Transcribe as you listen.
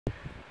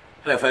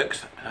Hello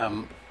folks,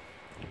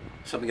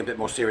 something a bit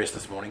more serious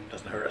this morning.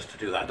 Doesn't hurt us to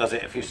do that, does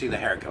it? If you see the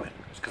hair going,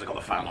 it's because I've got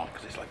the fan on,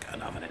 because it's like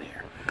an oven in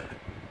here.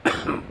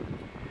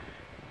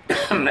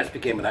 Let's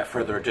begin without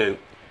further ado.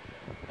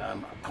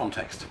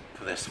 Context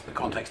for this. The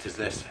context is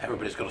this: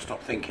 everybody's got to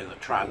stop thinking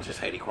that trans is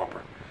Hayley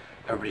Cropper.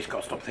 Everybody's got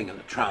to stop thinking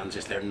that trans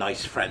is their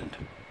nice friend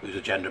who's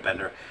a gender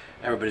bender.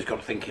 Everybody's got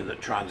to thinking that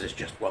trans is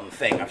just one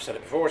thing. I've said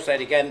it before, say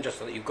it again, just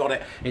so that you've got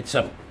it. It's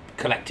a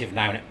collective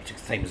noun. It's the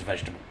same as a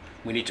vegetable.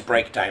 We need to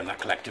break down that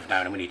collective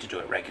noun, and we need to do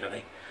it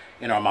regularly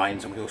in our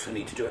minds, and we also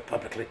need to do it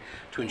publicly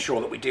to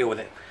ensure that we deal with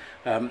it.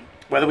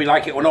 Whether we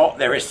like it or not,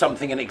 there is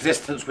something in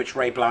existence which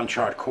Ray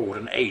Blanchard called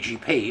an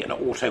AGP, an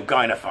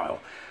autogynephile,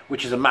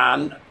 which is a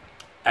man,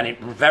 and it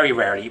very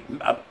rarely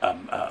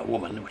a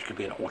woman, which could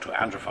be an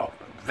autoandrophile,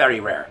 but very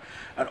rare,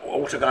 an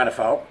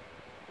autogynephile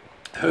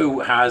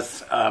who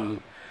has a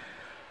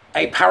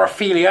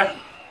paraphilia.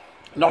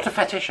 Not a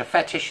fetish. A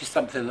fetish is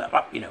something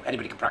that, you know,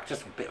 anybody can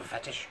practice. A bit of a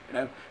fetish, you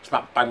know.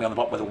 Smack, bang me on the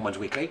bottom with a woman's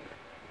weekly.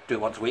 Do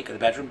it once a week in the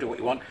bedroom. Do what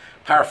you want.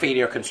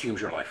 Paraphilia consumes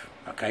your life,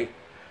 okay?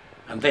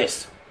 And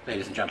this,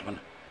 ladies and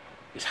gentlemen,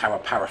 is how a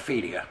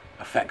paraphilia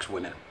affects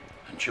women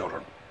and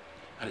children.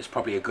 And it's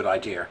probably a good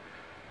idea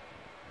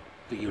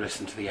that you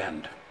listen to the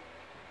end.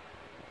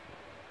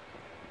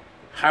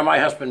 How my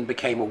husband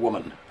became a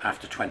woman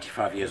after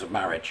 25 years of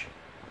marriage.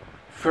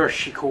 First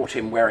she caught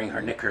him wearing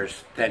her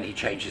knickers, then he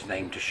changed his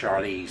name to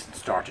Charlize and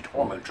started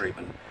hormone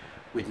treatment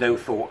with no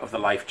thought of the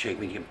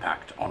life-changing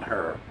impact on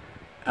her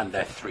and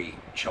their 3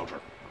 children.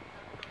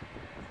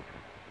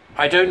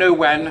 I don't know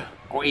when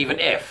or even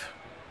if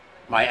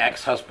my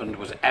ex-husband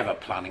was ever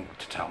planning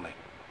to tell me.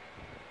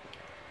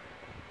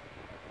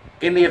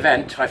 In the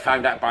event, I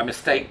found out by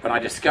mistake when I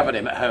discovered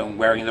him at home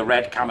wearing the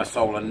red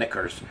camisole and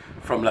knickers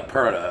from La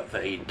Perla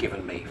that he'd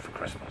given me for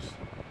Christmas.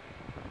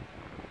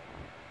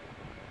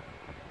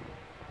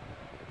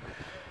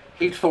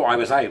 He'd thought I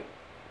was out.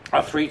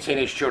 Our 3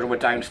 teenage children were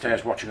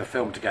downstairs watching a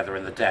film together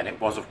in the den. It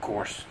was, of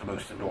course, the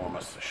most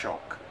enormous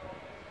shock.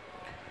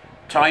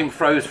 Time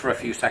froze for a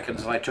few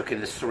seconds and I took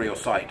in this surreal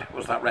sight.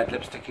 Was that red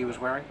lipstick he was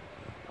wearing?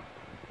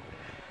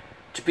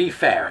 To be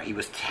fair, he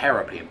was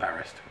terribly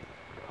embarrassed.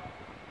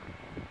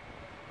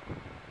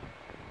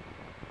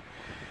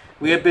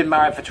 We had been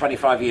married for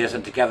 25 years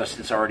and together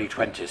since our early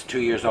 20s.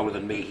 2 years older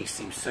than me, he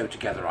seemed so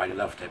together. I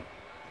loved him.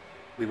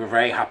 We were a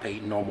very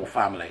happy, normal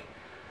family.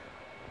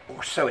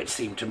 Or so it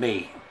seemed to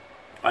me.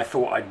 I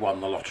thought I'd won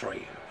the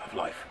lottery of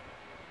life.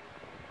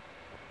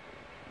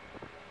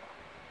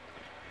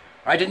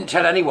 I didn't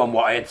tell anyone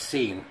what I had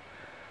seen.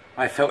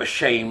 I felt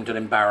ashamed and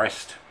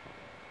embarrassed.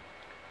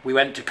 We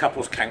went to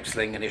couples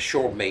counselling and he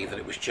assured me that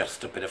it was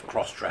just a bit of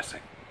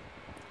cross-dressing.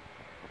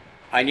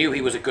 I knew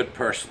he was a good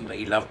person, that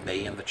he loved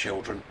me and the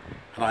children,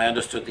 and I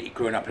understood that he'd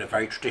grown up in a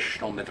very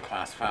traditional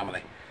middle-class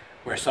family,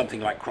 where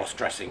something like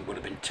cross-dressing would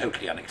have been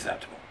totally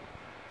unacceptable.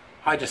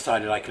 I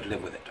decided I could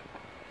live with it.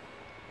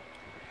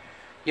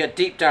 Yet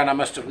deep down I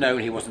must have known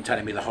he wasn't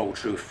telling me the whole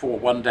truth, for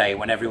one day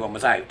when everyone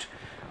was out,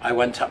 I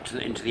went up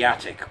into the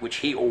attic, which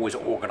he always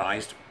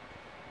organised,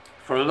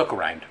 for a look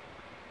around.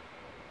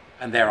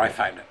 And there I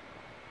found it.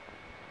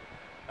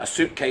 A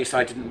suitcase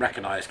I didn't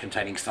recognise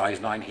containing size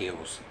 9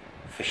 heels,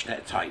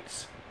 fishnet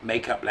tights,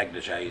 makeup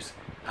negligees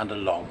and a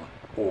long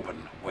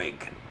auburn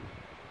wig.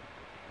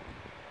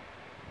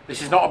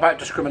 This is not about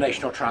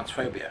discrimination or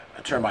transphobia,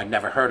 a term I'd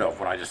never heard of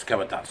when I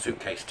discovered that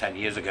suitcase 10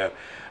 years ago.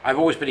 I've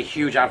always been a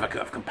huge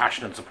advocate of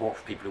compassion and support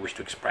for people who wish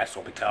to express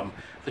or become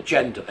the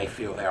gender they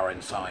feel they are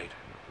inside.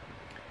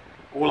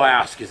 All I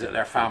ask is that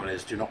their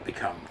families do not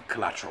become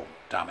collateral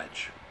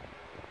damage.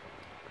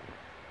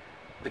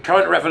 The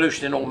current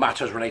revolution in all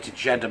matters related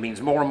to gender means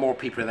more and more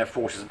people in their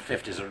 40s and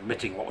 50s are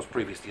admitting what was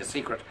previously a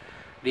secret,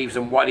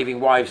 leaving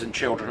wives and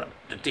children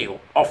to deal,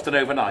 often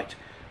overnight,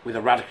 with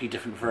a radically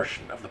different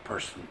version of the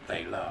person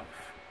they love.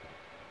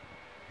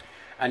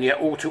 And yet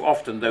all too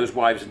often those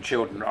wives and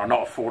children are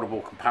not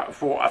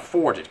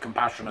afforded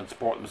compassion and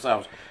support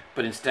themselves,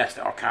 but instead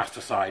are cast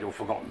aside or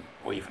forgotten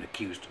or even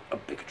accused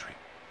of bigotry.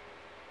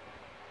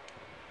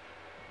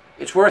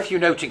 It's worth you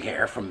noting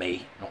here from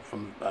me, not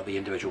from the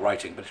individual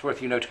writing, but it's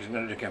worth you noting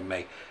from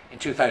me, in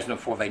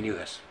 2004 they knew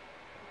this.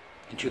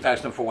 In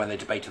 2004 when they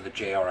debated the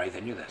JRA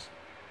they knew this.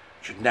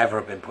 It should never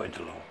have been put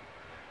into law.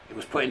 It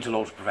was put into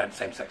law to prevent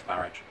same-sex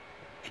marriage.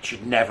 It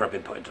should never have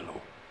been put into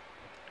law.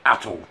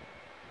 At all.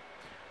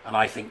 And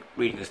I think,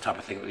 reading this type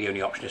of thing, that the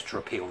only option is to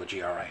repeal the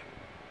GRA.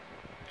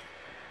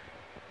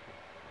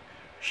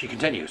 She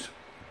continues,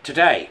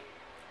 today,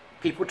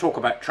 people talk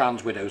about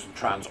trans widows and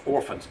trans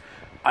orphans.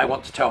 I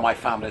want to tell my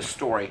family's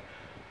story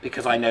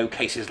because I know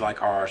cases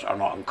like ours are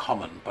not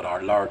uncommon, but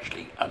are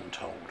largely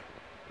untold.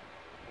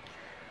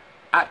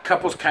 At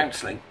couples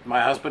counselling,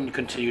 my husband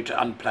continued to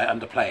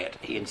underplay it.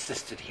 He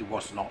insisted he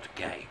was not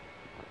gay.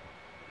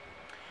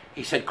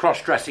 He said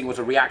cross-dressing was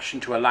a reaction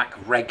to a lack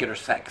of regular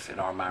sex in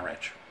our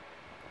marriage,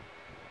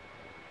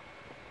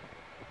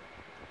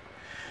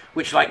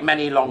 which, like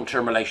many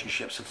long-term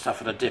relationships, had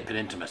suffered a dip in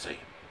intimacy.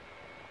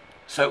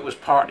 So it was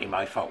partly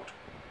my fault.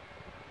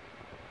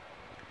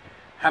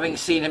 Having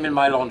seen him in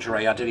my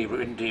lingerie,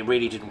 he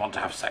really didn't want to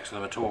have sex with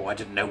him at all. I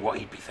didn't know what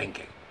he'd be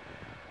thinking.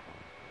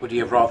 Would he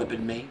have rather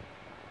been me?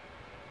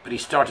 But he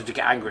started to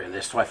get angry at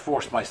this, so I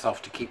forced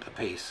myself to keep the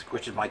peace,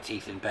 gritted my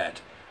teeth in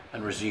bed,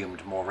 and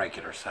resumed more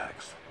regular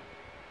sex.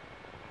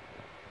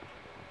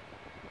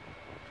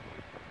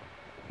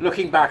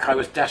 Looking back, I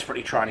was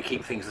desperately trying to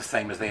keep things the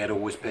same as they had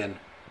always been.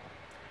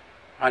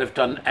 I'd have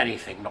done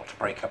anything not to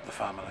break up the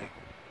family.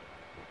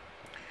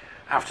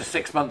 After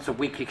 6 months of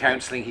weekly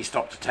counselling, he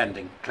stopped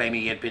attending, claiming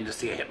he had been to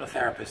see a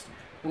hypnotherapist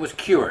and was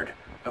cured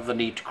of the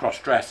need to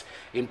cross-dress,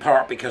 in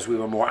part because we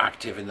were more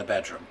active in the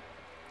bedroom.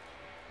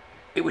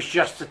 It was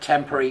just a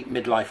temporary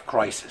midlife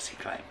crisis, he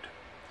claimed,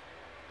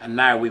 and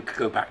now we could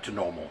go back to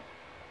normal.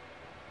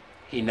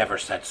 He never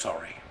said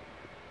sorry.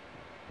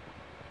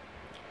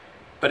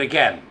 But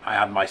again, I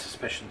had my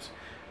suspicions.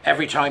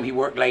 Every time he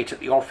worked late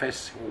at the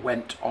office or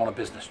went on a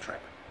business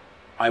trip,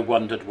 I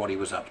wondered what he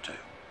was up to.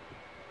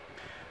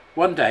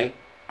 One day,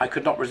 I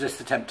could not resist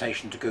the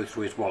temptation to go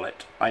through his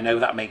wallet. I know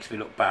that makes me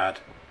look bad.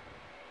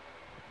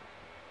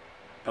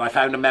 But I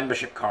found a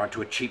membership card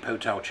to a cheap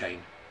hotel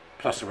chain,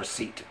 plus a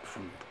receipt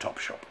from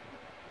Topshop.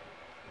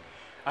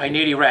 I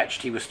nearly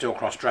retched he was still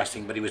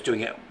cross-dressing, but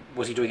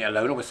was he doing it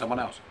alone or with someone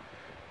else?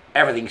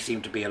 Everything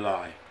seemed to be a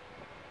lie.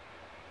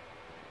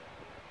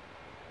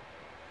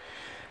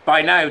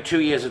 By now,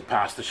 2 years had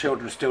passed. The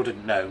children still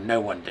didn't know.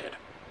 No one did.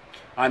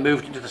 I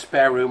moved into the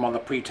spare room on the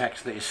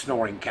pretext that his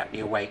snoring kept me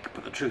awake,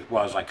 but the truth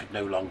was I could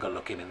no longer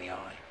look him in the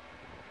eye.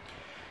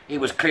 It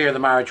was clear the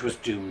marriage was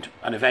doomed,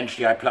 and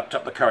eventually I plucked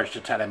up the courage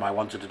to tell him I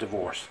wanted a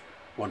divorce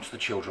once the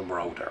children were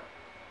older.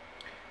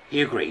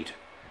 He agreed,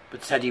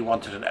 but said he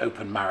wanted an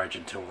open marriage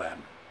until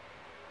then.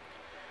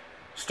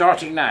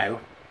 Starting now,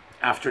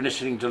 after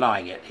initially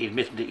denying it, he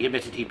admitted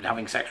he'd been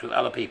having sex with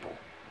other people,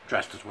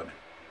 dressed as women.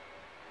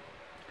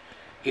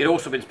 He had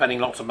also been spending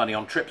lots of money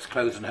on trips,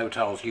 clothes and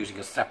hotels using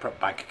a separate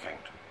bank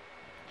account.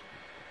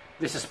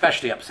 This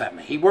especially upset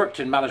me. He worked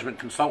in management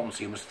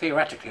consultancy and was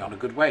theoretically on a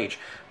good wage,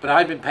 but I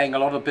had been paying a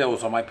lot of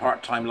bills on my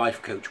part-time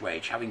life coach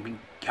wage,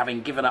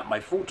 having given up my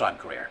full-time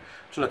career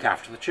to look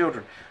after the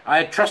children. I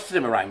had trusted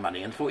him around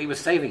money and thought he was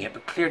saving it,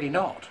 but clearly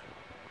not.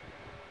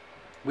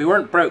 We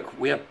weren't broke,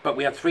 but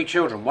we had 3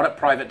 children, one at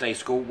private day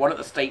school, one at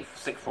the state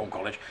sixth form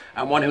college,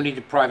 and one who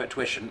needed private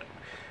tuition,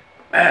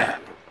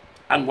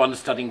 and one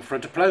studying for a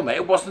diploma.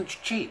 It wasn't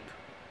cheap.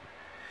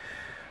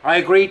 I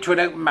agreed to an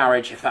open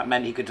marriage if that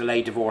meant he could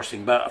delay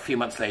divorcing, but a few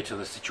months later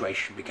the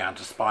situation began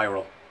to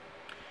spiral.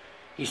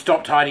 He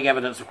stopped hiding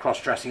evidence of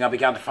cross-dressing. I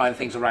began to find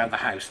things around the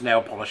house,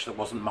 nail polish that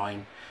wasn't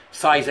mine,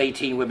 size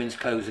 18 women's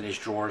clothes in his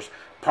drawers,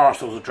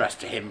 parcels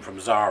addressed to him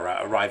from Zara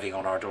arriving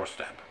on our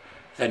doorstep.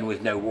 Then,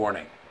 with no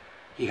warning,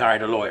 he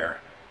hired a lawyer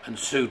and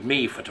sued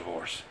me for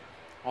divorce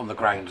on the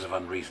grounds of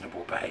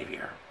unreasonable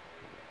behaviour.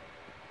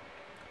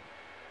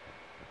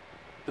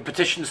 The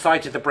petition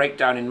cited the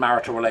breakdown in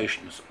marital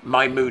relations,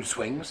 my mood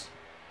swings,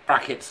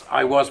 brackets,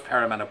 I was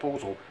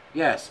perimenopausal,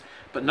 yes,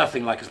 but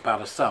nothing like as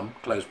bad as some,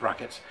 close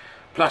brackets,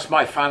 plus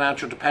my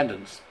financial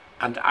dependence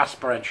and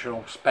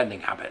aspirational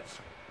spending habits.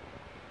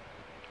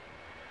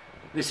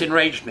 This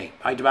enraged me.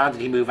 I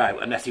demanded he move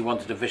out unless he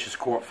wanted a vicious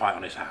court fight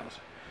on his hands.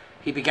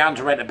 He began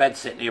to rent a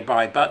bedsit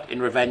nearby, but in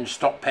revenge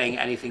stopped paying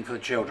anything for the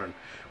children,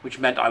 which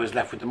meant I was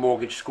left with the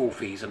mortgage, school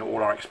fees and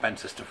all our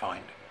expenses to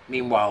find.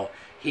 Meanwhile,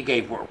 he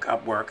gave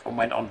up work and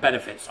went on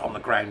benefits on the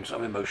grounds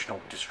of emotional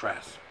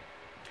distress.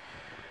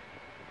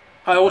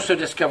 I also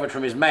discovered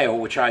from his mail,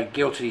 which I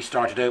guiltily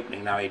started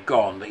opening now he had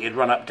gone, that he had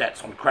run up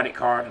debts on a credit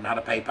card and had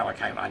a PayPal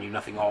account I knew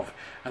nothing of,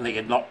 and that he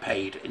had not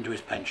paid into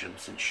his pension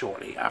since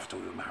shortly after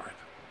we were married.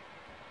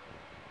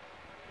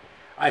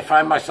 I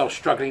found myself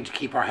struggling to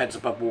keep our heads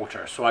above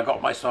water, so I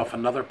got myself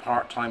another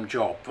part-time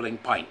job filling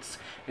pints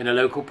in a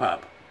local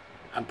pub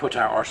and put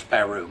out our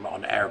spare room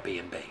on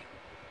Airbnb.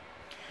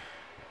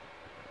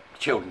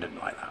 Children didn't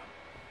like that.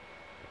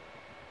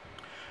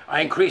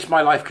 I increased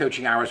my life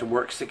coaching hours and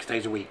worked 6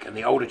 days a week, and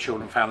the older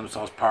children found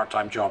themselves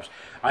part-time jobs.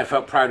 I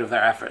felt proud of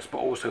their efforts, but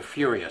also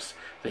furious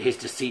that his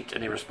deceit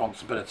and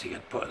irresponsibility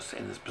had put us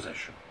in this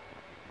position.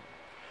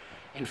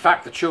 In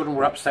fact, the children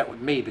were upset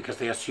with me because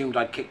they assumed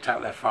I'd kicked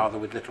out their father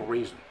with little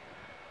reason.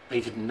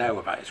 They didn't know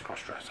about his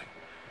cross-dressing,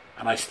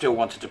 and I still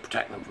wanted to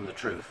protect them from the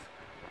truth.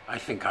 I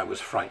think I was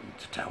frightened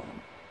to tell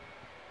them.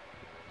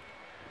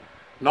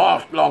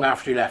 Not long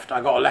after he left, I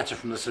got a letter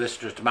from the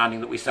solicitors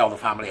demanding that we sell the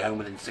family home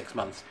within 6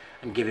 months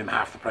and give him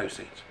half the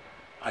proceeds.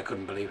 I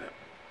couldn't believe it.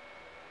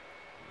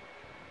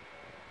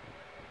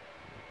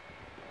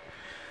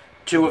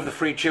 2 of the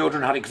 3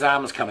 children had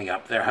exams coming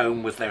up. Their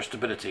home was their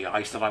stability.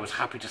 I said I was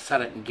happy to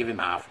sell it and give him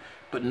half,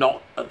 but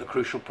not at the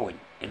crucial point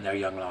in their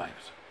young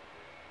lives.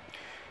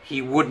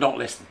 He would not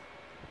listen.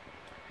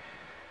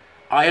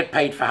 I had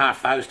paid for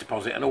half the house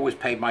deposit and always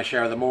paid my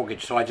share of the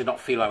mortgage, so I did not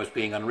feel I was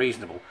being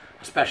unreasonable,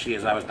 especially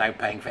as I was now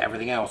paying for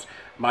everything else.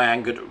 My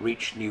anger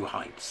reached new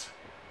heights.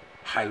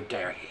 How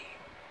dare he?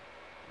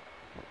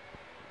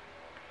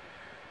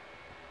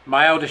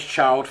 My eldest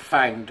child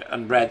found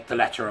and read the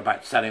letter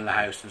about selling the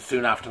house, and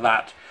soon after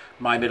that,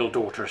 my middle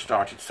daughter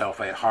started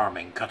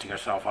self-harming, cutting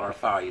herself on her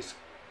thighs.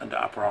 and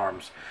upper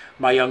arms.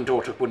 My young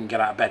daughter wouldn't get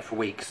out of bed for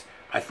weeks.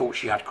 I thought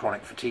she had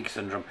chronic fatigue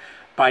syndrome.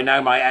 By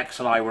now my ex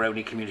and I were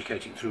only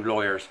communicating through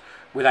lawyers.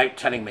 Without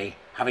telling me,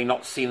 having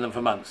not seen them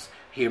for months,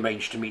 he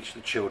arranged to meet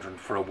the children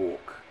for a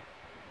walk.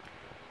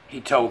 He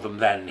told them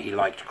then he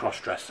liked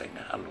cross-dressing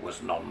and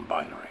was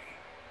non-binary.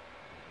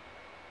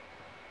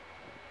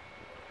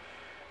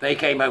 They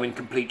came home in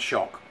complete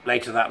shock.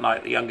 Later that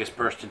night, the youngest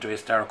burst into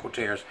hysterical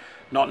tears.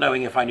 Not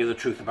knowing if I knew the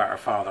truth about her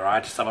father, I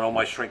had to summon all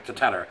my strength to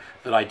tell her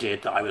that I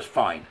did, that I was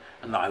fine,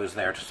 and that I was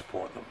there to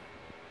support them.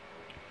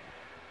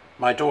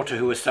 My daughter,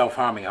 who was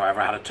self-harming,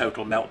 however, had a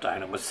total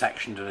meltdown and was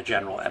sectioned in a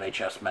general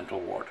NHS mental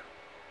ward.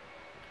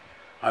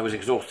 I was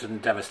exhausted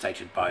and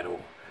devastated by it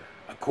all.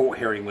 A court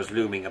hearing was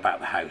looming about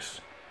the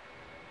house,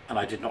 and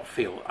I did not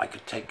feel I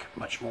could take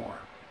much more.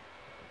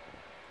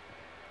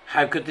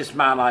 How could this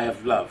man I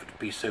have loved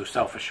be so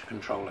selfish and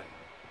controlling?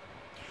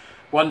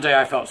 One day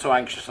I felt so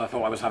anxious I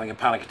thought I was having a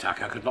panic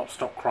attack. I could not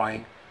stop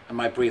crying, and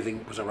my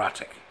breathing was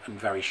erratic and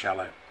very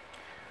shallow.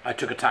 I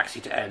took a taxi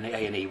to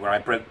A&E, where I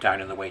broke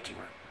down in the waiting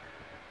room.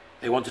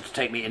 They wanted to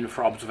take me in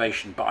for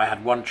observation, but I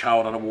had one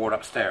child on a ward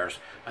upstairs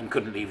and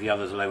couldn't leave the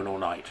others alone all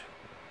night.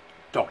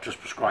 Doctors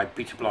prescribed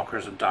beta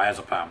blockers and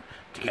diazepam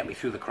to get me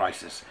through the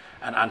crisis,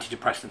 and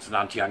antidepressants and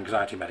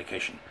anti-anxiety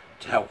medication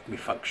to help me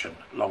function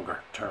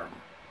longer term.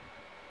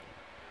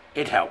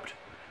 It helped,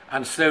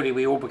 and slowly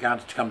we all began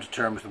to come to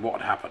terms with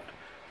what had happened.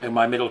 Though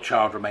my middle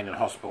child remained in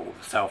hospital,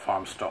 the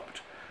self-harm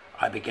stopped.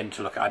 I began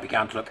to look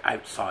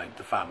outside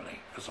the family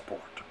for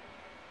support.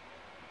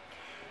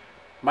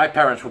 My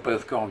parents were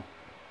both gone.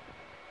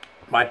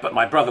 But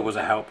my brother was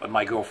a help, and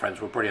my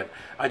girlfriends were brilliant.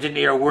 I didn't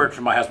hear a word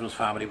from my husband's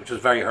family, which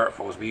was very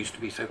hurtful, as we used to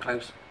be so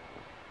close.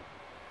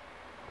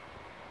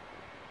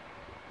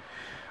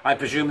 I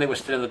presume they were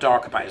still in the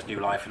dark about his new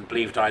life and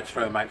believed I'd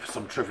thrown him out for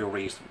some trivial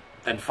reason.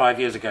 Then 5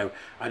 years ago,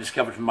 I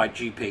discovered from my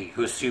GP,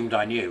 who assumed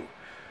I knew,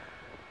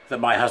 that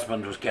my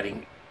husband was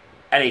getting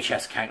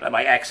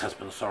my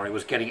ex-husband,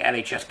 was getting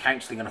NHS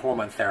counselling and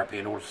hormone therapy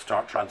in order to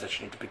start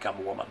transitioning to become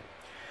a woman.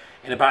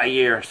 In about a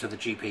year, said the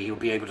GP, he will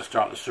be able to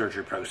start the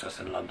surgery process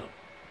in London.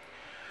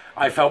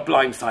 I felt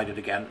blindsided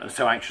again and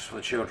so anxious for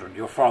the children.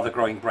 Your father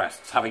growing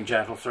breasts, having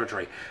genital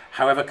surgery.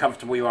 However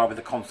comfortable you are with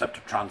the concept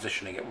of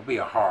transitioning, it will be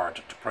hard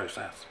to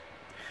process.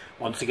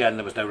 Once again,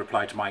 there was no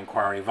reply to my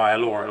inquiry via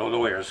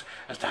lawyers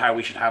as to how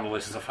we should handle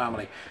this as a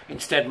family.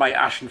 Instead, my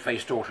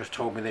ashen-faced daughters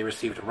told me they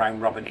received a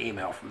round-robin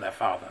email from their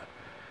father,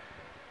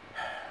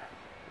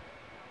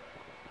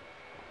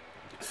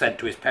 sent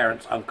to his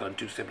parents, uncle and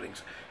 2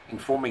 siblings,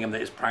 informing him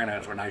that his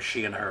pronouns were now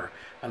she and her,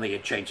 and that he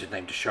had changed his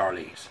name to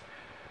Charlize.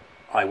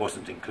 I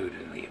wasn't included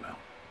in the email.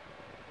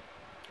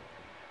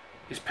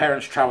 His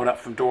parents travelled up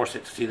from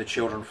Dorset to see the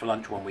children for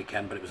lunch one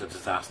weekend, but it was a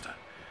disaster.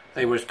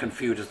 They were as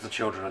confused as the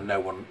children, and no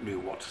one knew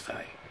what to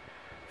say.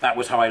 That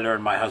was how I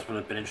learned my husband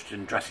had been interested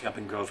in dressing up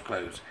in girls'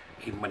 clothes,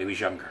 even when he was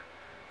younger.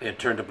 They had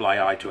turned a blind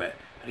eye to it,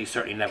 and he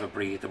certainly never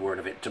breathed a word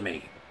of it to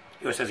me.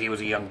 He says he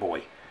was a young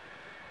boy.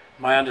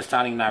 My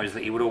understanding now is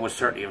that he would almost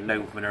certainly have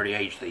known from an early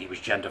age that he was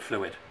gender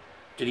fluid.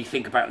 Did he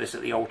think about this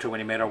at the altar when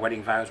he made our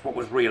wedding vows? What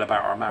was real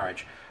about our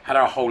marriage? Had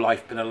our whole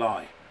life been a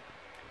lie?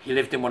 He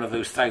lived in one of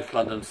those South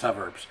London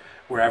suburbs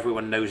where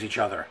everyone knows each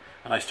other,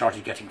 and I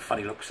started getting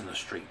funny looks in the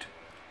street.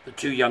 The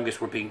 2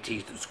 youngest were being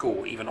teased at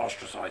school, even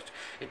ostracised.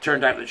 It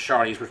turned out that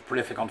Charlize was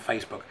prolific on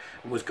Facebook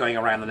and was going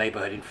around the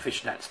neighbourhood in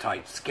fishnets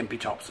tights, skimpy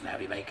tops and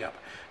heavy makeup.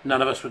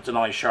 None of us would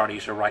deny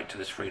Charlize her right to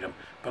this freedom,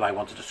 but I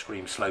wanted to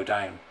scream, slow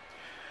down.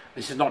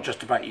 This is not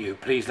just about you.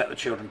 Please let the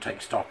children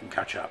take stock and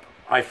catch up.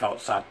 I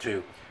felt sad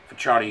too, for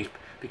Charlize,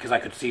 because I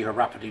could see her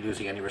rapidly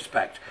losing any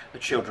respect the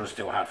children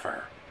still had for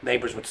her.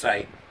 Neighbours would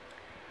say,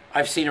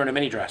 "I've seen her in a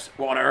mini-dress.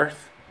 What on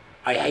earth?"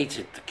 I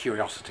hated the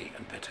curiosity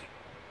and pity.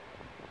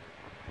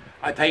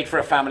 I paid for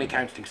a family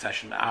counselling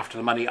session after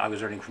the money I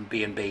was earning from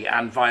B&B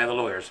and via the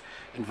lawyers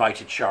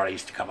invited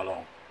Charlize to come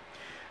along.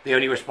 The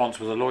only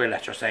response was a lawyer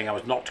letter saying I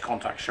was not to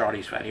contact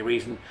Charlize for any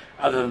reason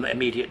other than the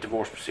immediate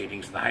divorce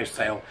proceedings and the house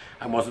sale,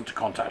 and wasn't to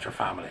contact her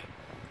family.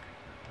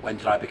 When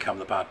did I become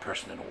the bad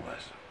person in all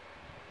this?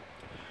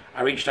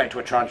 I reached out to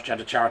a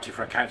transgender charity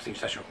for a counselling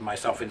session for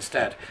myself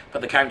instead,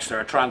 but the counsellor,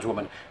 a trans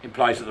woman,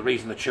 implies that the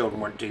reason the children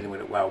weren't dealing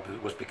with it well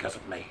was because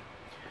of me.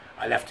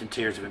 I left in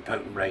tears of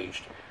impotent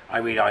rage. I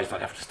realised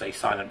I'd have to stay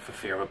silent for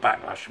fear of a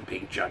backlash and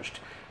being judged.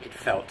 It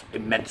felt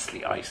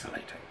immensely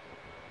isolating.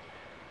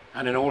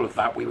 And in all of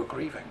that, we were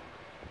grieving.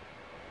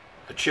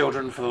 The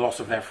children for the loss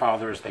of their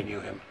father as they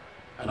knew him,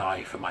 and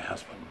I for my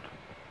husband.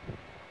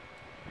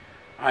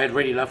 I had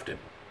really loved him.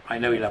 I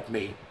know he loved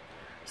me.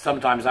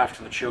 Sometimes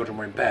after the children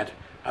were in bed,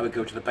 I would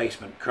go to the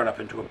basement, curl up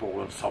into a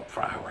ball and sob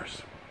for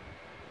hours.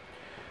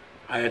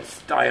 I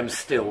am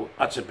still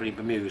utterly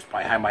bemused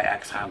by how my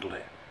ex handled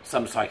it.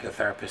 Some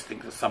psychotherapists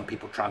think that some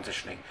people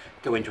transitioning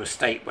go into a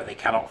state where they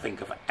cannot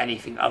think of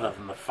anything other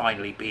than the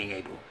finally being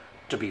able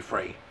to be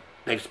free.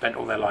 They've spent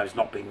all their lives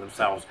not being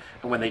themselves,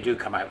 and when they do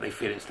come out, they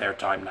feel it's their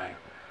time now.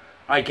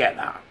 I get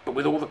that, but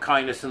with all the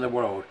kindness in the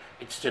world,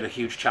 it's still a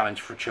huge challenge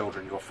for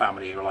children, your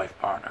family, your life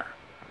partner.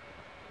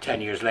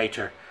 10 years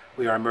later,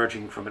 we are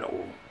emerging from it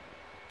all.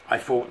 I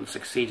fought and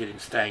succeeded in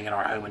staying in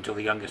our home until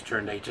the youngest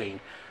turned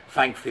 18.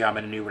 Thankfully, I'm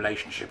in a new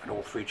relationship and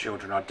all 3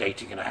 children are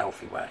dating in a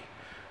healthy way.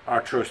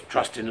 Our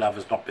trust in love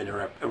has not been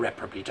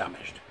irreparably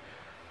damaged.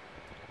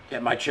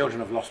 Yet my children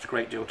have lost a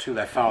great deal too.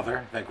 Their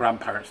father, their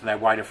grandparents and their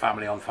wider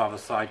family on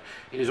father's side.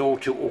 It is all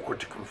too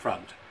awkward to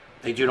confront.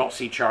 They do not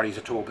see Charlie's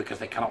at all because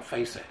they cannot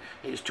face it.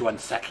 It is too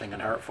unsettling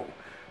and hurtful.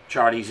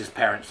 Charlie's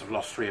parents have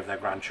lost 3 of their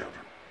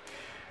grandchildren.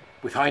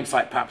 With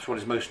hindsight, perhaps what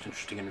is most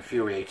interesting and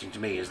infuriating to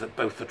me is that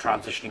both the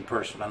transitioning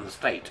person and the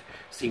state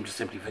seem to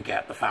simply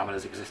forget the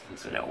family's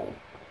existence in it all.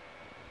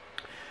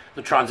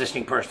 The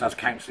transitioning person has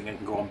counselling and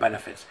can go on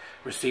benefits,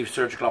 receive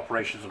surgical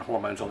operations and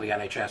hormones on the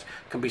NHS,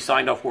 can be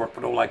signed off work,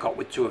 but all I got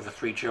with 2 of the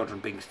 3 children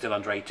being still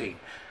under 18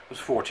 was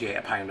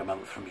 £48 a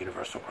month from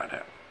Universal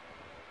Credit.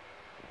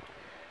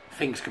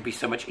 Things could be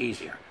so much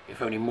easier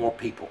if only more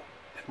people,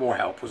 if more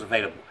help was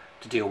available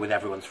to deal with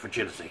everyone's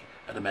fragility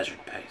at a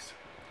measured pace.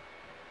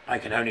 I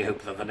can only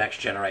hope that the next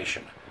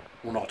generation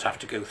will not have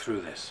to go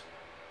through this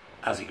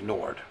as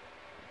ignored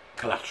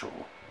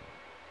collateral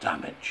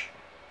damage.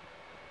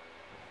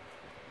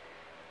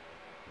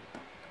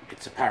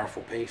 It's a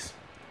powerful piece,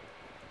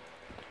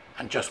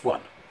 and just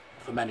one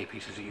of the many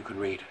pieces that you can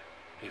read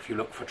if you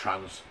look for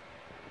trans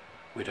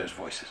widows'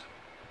 voices.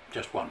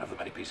 Just one of the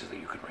many pieces that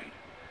you can read.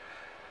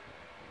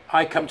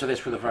 I come to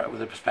this with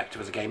a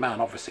perspective as a gay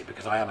man, obviously,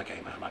 because I am a gay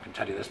man. I can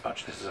tell you this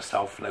much: this is a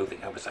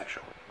self-loathing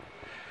homosexual.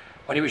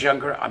 When he was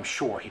younger, I'm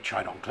sure he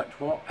tried on clothes.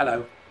 What?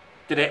 Hello?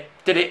 Did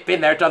it?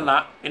 Been there, done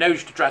that. You know,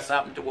 used to dress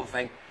up and do all the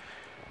thing.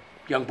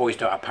 Young boys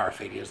don't have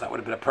paraphilias. That would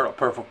have been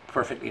a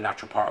perfectly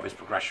natural part of his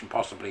progression,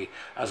 possibly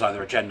as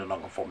either a gender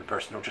non-conforming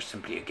person or just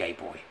simply a gay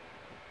boy.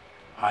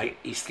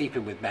 He's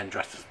sleeping with men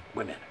dressed as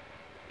women.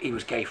 He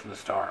was gay from the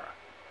start.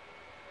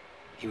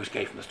 He was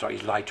gay from the start.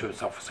 He's lied to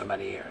himself for so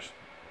many years.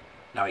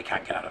 Now he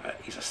can't get out of it.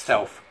 He's a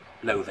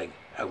self-loathing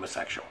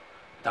homosexual.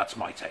 That's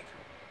my take.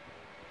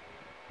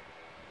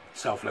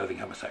 Self-loathing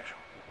homosexual.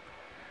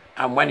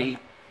 And when he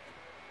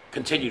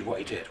continued what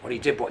he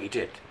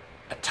did,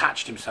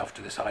 attached himself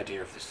to this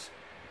idea of this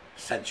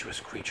sensuous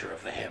creature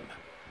of the him,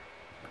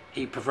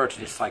 he perverted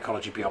his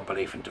psychology beyond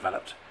belief and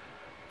developed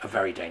a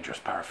very dangerous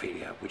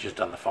paraphilia, which has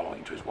done the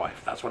following to his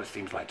wife. That's what it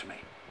seems like to me.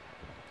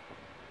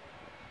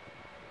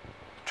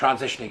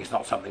 Transitioning is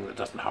not something that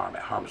doesn't harm.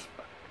 It harms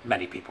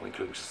many people,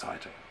 including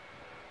society.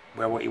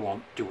 Wear what you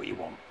want, do what you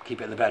want. Keep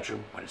it in the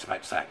bedroom when it's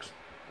about sex.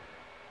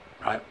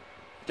 Right?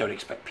 Don't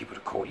expect people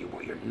to call you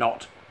what you're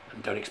not,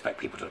 and don't expect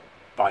people to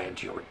buy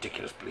into your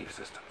ridiculous belief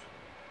systems.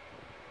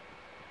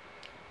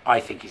 I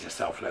think he's a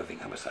self-loathing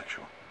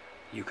homosexual.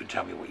 You can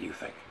tell me what you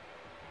think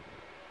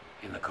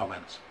in the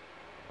comments.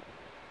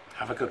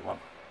 Have a good one.